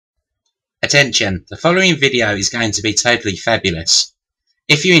Attention, the following video is going to be totally fabulous.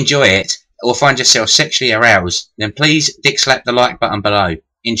 If you enjoy it, or find yourself sexually aroused, then please dick slap the like button below.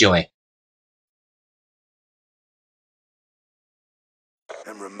 Enjoy.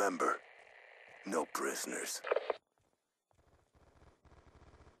 And remember, no prisoners.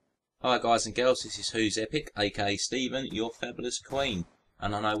 Hi guys and girls, this is Who's Epic, aka Stephen, your fabulous queen.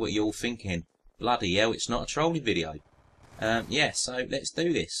 And I know what you're all thinking. Bloody hell, it's not a trolling video. Yeah, so let's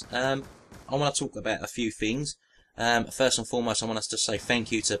do this. I want to talk about a few things. First and foremost, I want us to say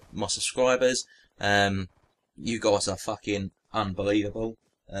thank you to my subscribers. You guys are fucking unbelievable.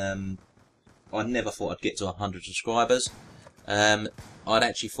 I never thought I'd get to 100 subscribers. I'd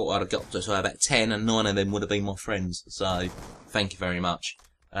actually thought I'd have got to about 10 and 9 of them would have been my friends. So, thank you very much.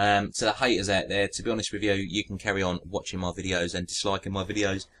 To the haters out there, to be honest with you, you can carry on watching my videos and disliking my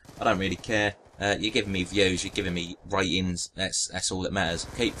videos. I don't really care. You're giving me views, you're giving me ratings. That's all that matters.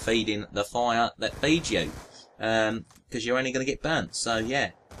 Keep feeding the fire that feeds you, because you're only going to get burnt. So yeah.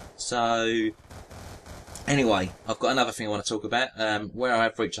 So anyway, I've got another thing I want to talk about. Where I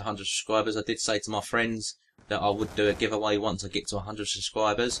have reached 100 subscribers, I did say to my friends that I would do a giveaway once I get to 100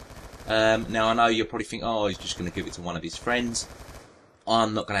 subscribers. Now I know you'll probably think, oh, he's just going to give it to one of his friends.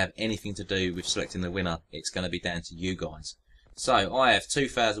 I'm not going to have anything to do with selecting the winner. It's going to be down to you guys. So I have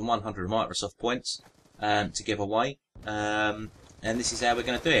 2,100 Microsoft points to give away, and this is how we're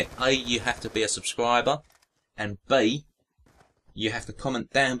going to do it. A, you have to be a subscriber, and B, you have to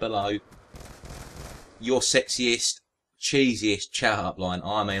comment down below your sexiest, cheesiest chat up line.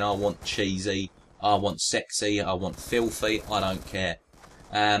 I mean, I want cheesy, I want sexy, I want filthy, I don't care.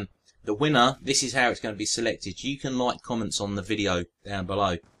 The winner, this is how it's going to be selected. You can like comments on the video down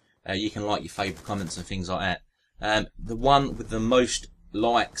below. You can like your favourite comments and things like that. The one with the most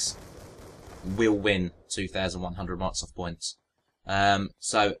likes will win 2,100 Microsoft points.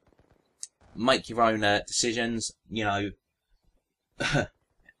 So make your own decisions. You know,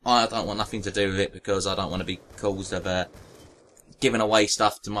 I don't want nothing to do with it because I don't want to be caused of giving away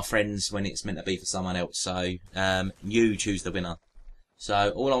stuff to my friends when it's meant to be for someone else. So you choose the winner.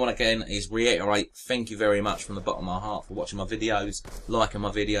 So all I want again is reiterate, thank you very much from the bottom of my heart for watching my videos, liking my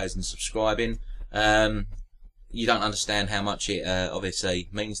videos and subscribing. You don't understand how much it obviously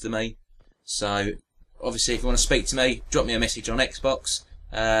means to me. So obviously if you want to speak to me, drop me a message on Xbox.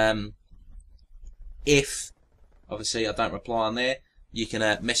 If obviously I don't reply on there, you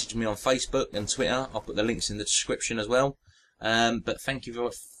can message me on Facebook and Twitter. I'll put the links in the description as well. But thank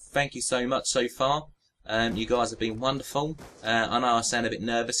you so much so far. You guys have been wonderful. I know I sound a bit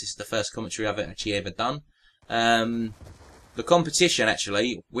nervous. This is the first commentary I've actually ever done. The competition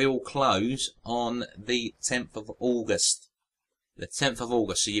actually will close on the 10th of August. The 10th of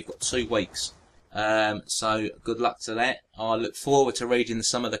August, so you've got 2 weeks. So good luck to that. I look forward to reading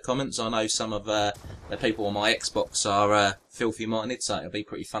some of the comments. I know some of the people on my Xbox are filthy minded, so it'll be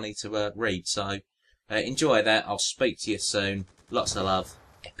pretty funny to read. So enjoy that. I'll speak to you soon. Lots of love.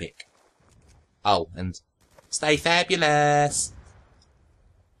 Epic. Oh, and stay fabulous.